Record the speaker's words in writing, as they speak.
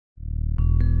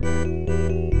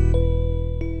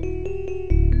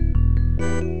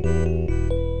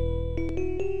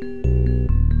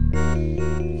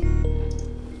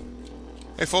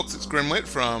Hey folks, it's Grimwit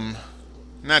from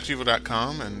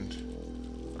NatchEvil.com and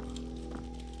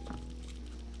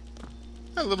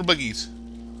little buggies.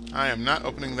 I am not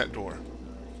opening that door.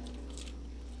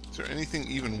 Is there anything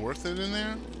even worth it in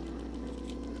there?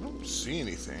 I don't see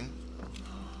anything.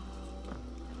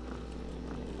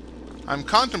 I'm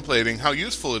contemplating how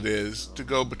useful it is to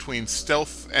go between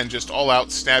stealth and just all-out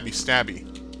stabby-stabby.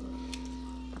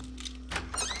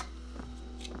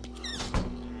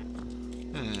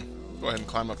 Go ahead and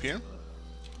climb up here.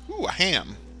 Ooh, a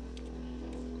ham.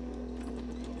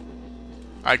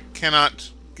 I cannot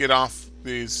get off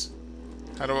these.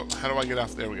 How do I get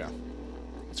off? There we go.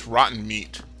 It's rotten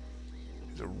meat.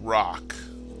 It's a rock.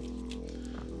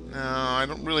 No, I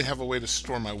don't really have a way to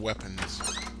store my weapons.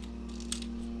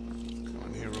 Go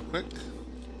in here real quick.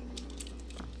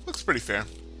 Looks pretty fair.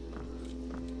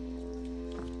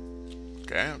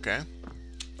 Okay, okay.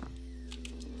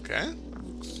 Okay.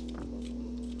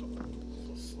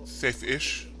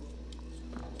 Safe-ish.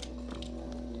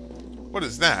 What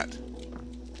is that?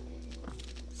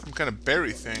 Some kind of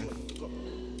berry thing.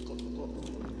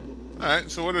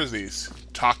 Alright, so what are these?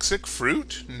 Toxic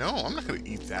fruit? No, I'm not going to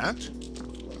eat that.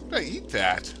 Why would I eat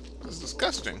that? That's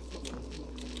disgusting.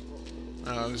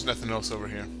 There's nothing else over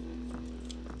here.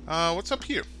 What's up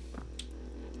here?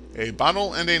 A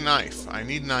bottle and a knife. I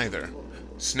need neither.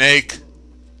 Snake!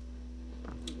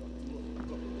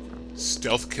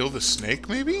 Stealth kill the snake,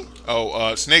 maybe?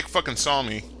 Oh, snake fucking saw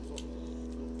me.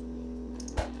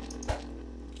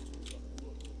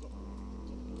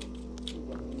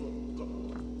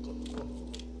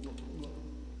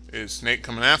 Is snake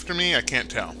coming after me? I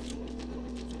can't tell.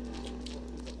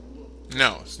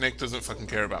 No, snake doesn't fucking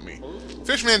care about me.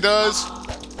 Fishman does!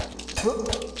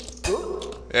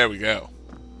 There we go.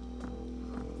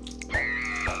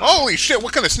 Holy shit,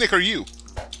 what kind of snake are you?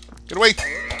 Get away!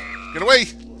 Get away!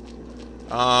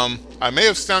 I may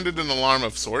have sounded an alarm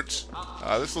of sorts.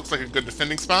 This looks like a good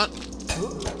defending spot.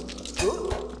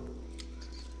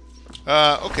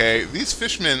 Okay, these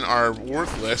fishmen are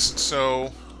worthless,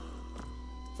 so...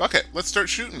 Fuck it, let's start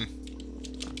shooting.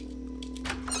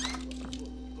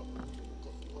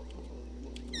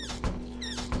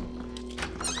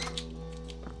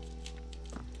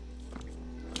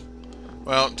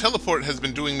 Well, teleport has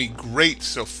been doing me great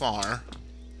so far.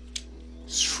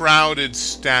 Shrouded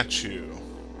statue.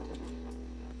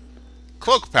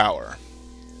 Cloak power.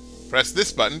 Press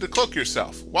this button to cloak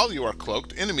yourself. While you are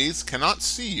cloaked, enemies cannot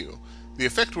see you. The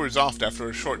effect wears off after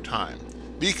a short time.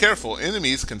 Be careful,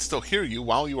 enemies can still hear you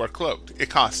while you are cloaked. It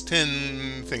costs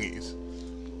 10 thingies.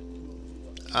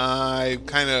 I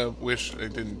kind of wish I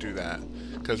didn't do that.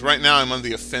 Because right now I'm on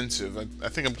the offensive. I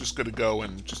think I'm just going to go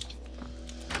and just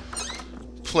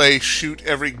play shoot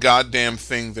every goddamn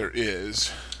thing there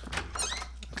is.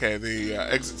 Okay, the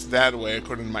exit's that way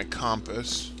according to my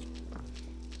compass.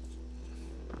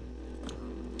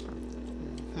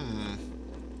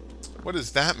 What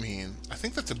does that mean? I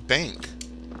think that's a bank.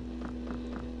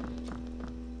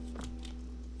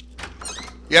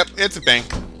 Yep, it's a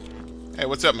bank. Hey,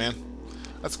 what's up, man?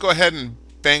 Let's go ahead and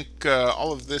bank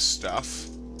all of this stuff.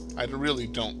 I really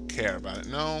don't care about it.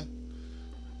 No.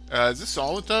 Is this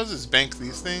all it does, is bank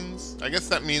these things? I guess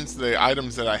that means the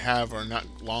items that I have are not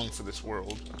long for this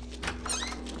world.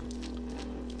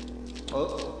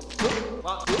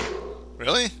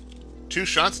 Really? 2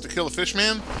 shots to kill a fish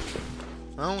man?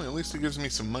 Well, at least it gives me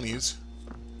some monies.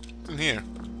 What's in here?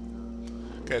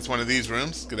 Okay, it's one of these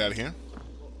rooms. Get out of here.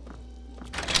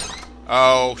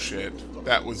 Oh, shit.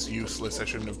 That was useless. I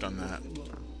shouldn't have done that.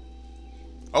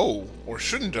 Oh, or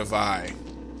shouldn't have I?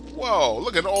 Whoa,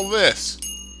 look at all this.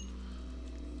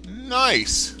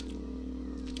 Nice.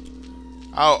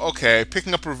 Oh, okay.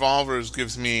 Picking up revolvers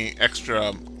gives me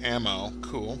extra ammo.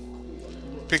 Cool.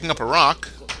 Picking up a rock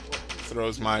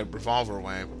throws my revolver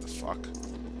away. What the fuck?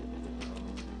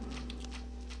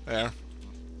 There.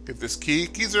 Get this key.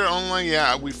 Keys are only...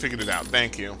 Yeah, we figured it out.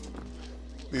 Thank you.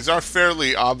 These are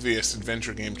fairly obvious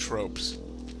adventure game tropes.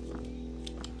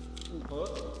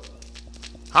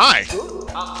 Hi!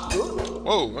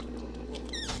 Whoa.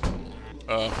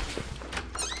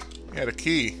 You had a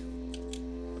key.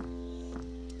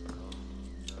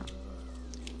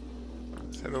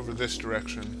 Let's head over this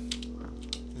direction.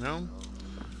 No?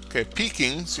 Okay,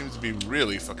 peeking seems to be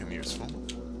really fucking useful.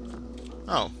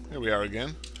 Oh, here we are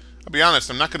again. I'll be honest,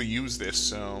 I'm not going to use this,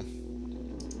 so...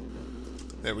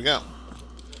 There we go.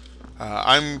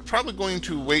 I'm probably going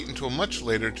to wait until much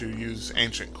later to use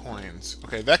ancient coins.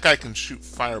 Okay, that guy can shoot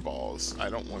fireballs.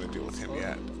 I don't want to deal with him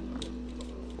yet.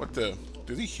 What the...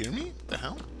 Did he hear me? What the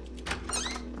hell?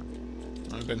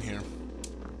 I've been here.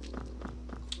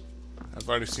 I've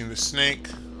already seen the snake.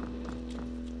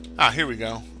 Ah, here we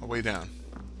go. A way down.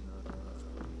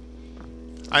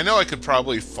 I know I could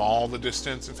probably fall the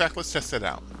distance. In fact, let's test that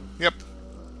out. Yep.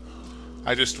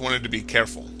 I just wanted to be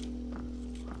careful.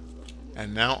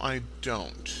 And now I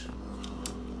don't.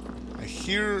 I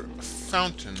hear a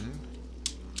fountain.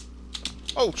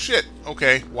 Oh, shit.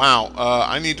 Okay, wow.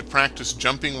 I need to practice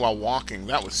jumping while walking.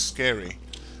 That was scary.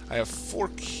 I have 4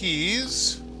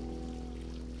 keys.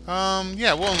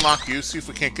 Yeah, we'll unlock you. See if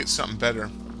we can't get something better.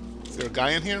 Is there a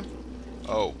guy in here?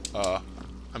 Oh,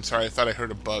 I'm sorry. I thought I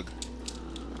heard a bug.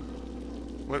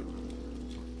 What?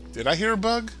 Did I hear a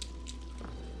bug?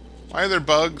 Why are there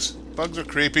bugs? Bugs are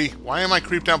creepy. Why am I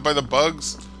creeped out by the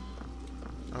bugs?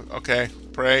 Okay,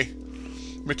 pray.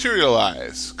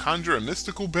 Materialize. Conjure a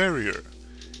mystical barrier.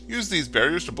 Use these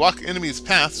barriers to block enemies'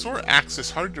 paths or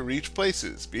access hard-to-reach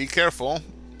places. Be careful.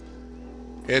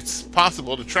 It's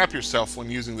possible to trap yourself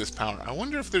when using this power. I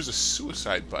wonder if there's a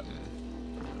suicide button.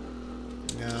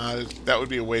 Nah, that would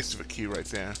be a waste of a key right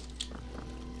there.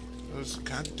 Those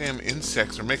goddamn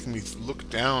insects are making me look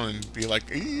down and be like,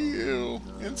 ew,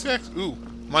 insects? Ooh,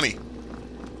 money.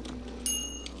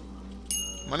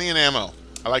 Money and ammo.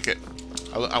 I like it.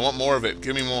 I want more of it.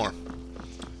 Give me more.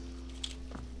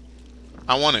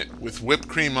 I want it with whipped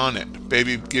cream on it.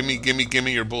 Baby,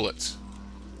 gimme your bullets.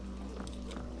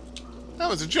 That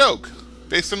was a joke.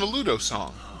 Based on a Ludo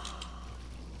song.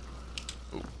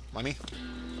 Ooh, money.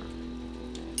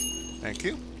 Thank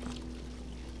you.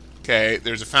 Okay,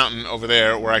 there's a fountain over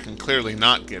there where I can clearly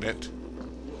not get it.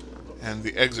 And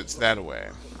the exit's that way.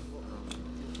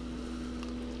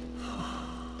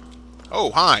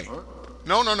 Oh, hi.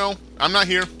 No, no, no. I'm not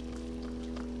here.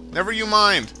 Never you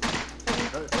mind.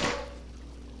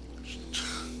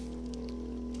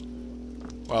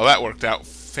 Well, that worked out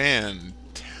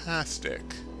fantastic.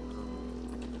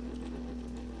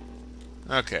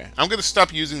 Okay, I'm going to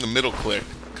stop using the middle click,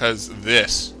 because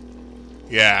this...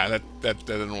 Yeah, that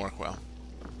didn't work well.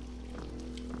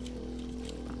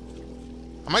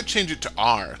 I might change it to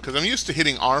R, because I'm used to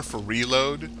hitting R for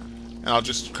reload, and I'll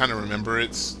just kind of remember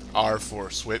it's R for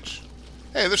switch.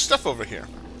 Hey, there's stuff over here.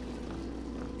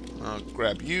 I'll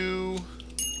grab you,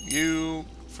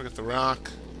 forget the rock,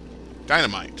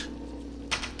 dynamite.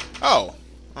 Oh,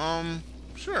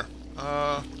 sure.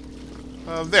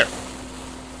 There.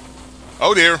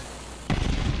 Oh dear.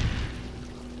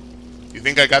 You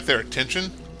think I got their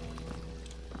attention?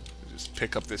 Just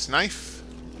pick up this knife.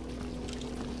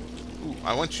 Ooh,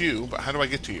 I want you, but how do I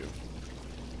get to you?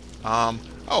 Oh,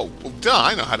 well, duh,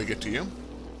 I know how to get to you.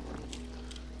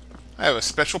 I have a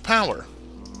special power.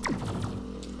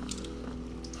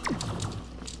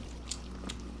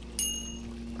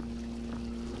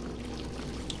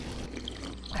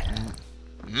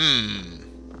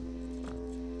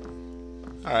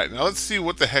 Alright, now let's see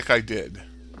what the heck I did.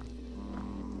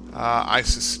 I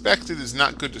suspect it is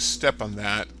not good to step on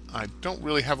that. I don't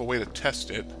really have a way to test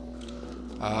it.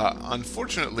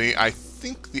 Unfortunately, I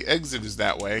think the exit is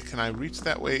that way. Can I reach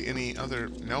that way any other...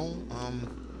 No?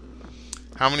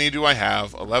 How many do I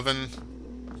have? 11?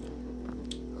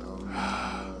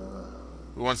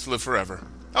 Who wants to live forever?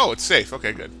 Oh, it's safe.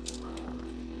 Okay, good.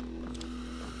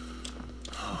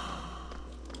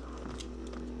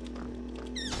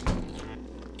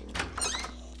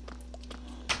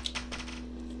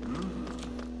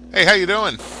 Hey, how you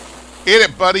doing? Eat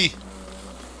it, buddy.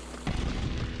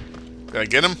 Did I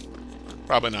get him?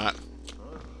 Probably not.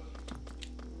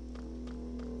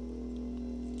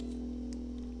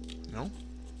 No?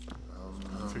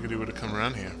 I figured he would have come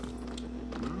around here.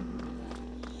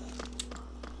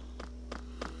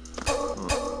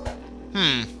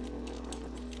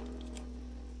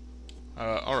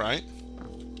 Alright.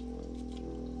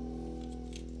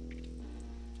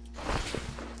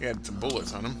 He had some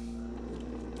bullets on him.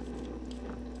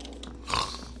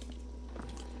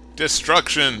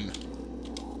 Destruction!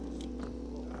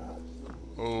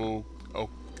 Oh,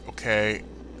 okay.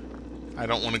 I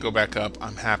don't want to go back up.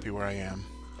 I'm happy where I am.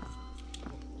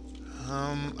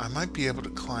 I might be able to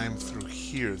climb through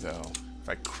here, though. If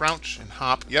I crouch and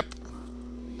hop... Yep.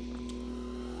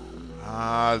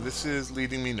 This is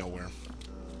leading me nowhere.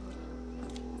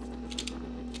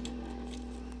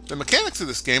 The mechanics of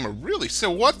this game are really... So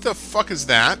what the fuck is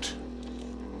that?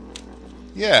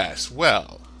 Yes,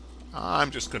 well...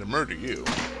 I'm just gonna murder you.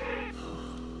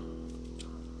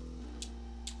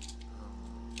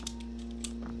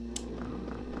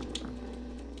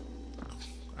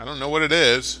 I don't know what it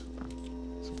is.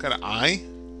 Some kind of eye?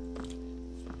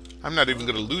 I'm not even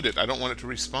gonna loot it. I don't want it to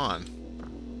respawn.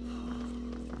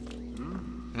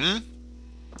 Mm-hmm.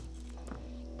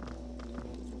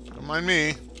 Don't mind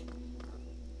me.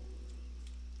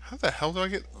 How the hell do I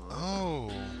get...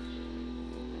 Oh.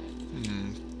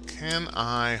 Can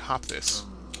I hop this?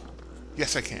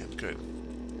 Yes, I can. Good.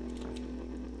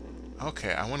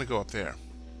 Okay, I want to go up there.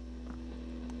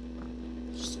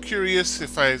 Just curious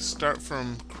if I start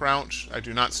from crouch. I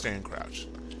do not stay in crouch.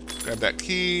 Grab that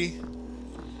key.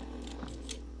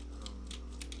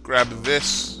 Grab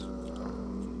this.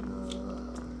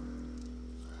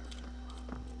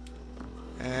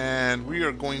 And we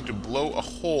are going to blow a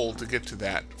hole to get to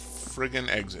that friggin'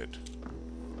 exit.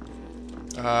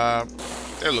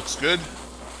 There, looks good.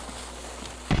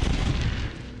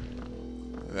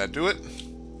 Did that do it?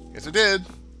 Yes, it did.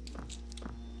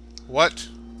 What?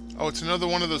 Oh, it's another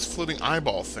one of those floating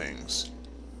eyeball things.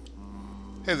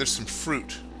 Hey, there's some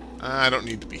fruit. I don't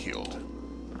need to be healed.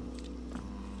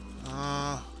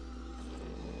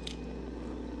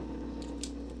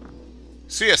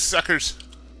 See ya, suckers.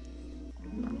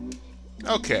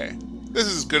 Okay. This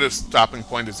is as good a stopping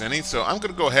point as any, so I'm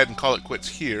going to go ahead and call it quits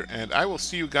here, and I will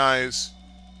see you guys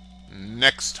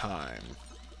next time.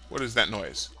 What is that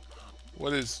noise?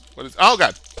 What is... Oh,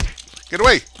 God! Get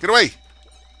away! Get away!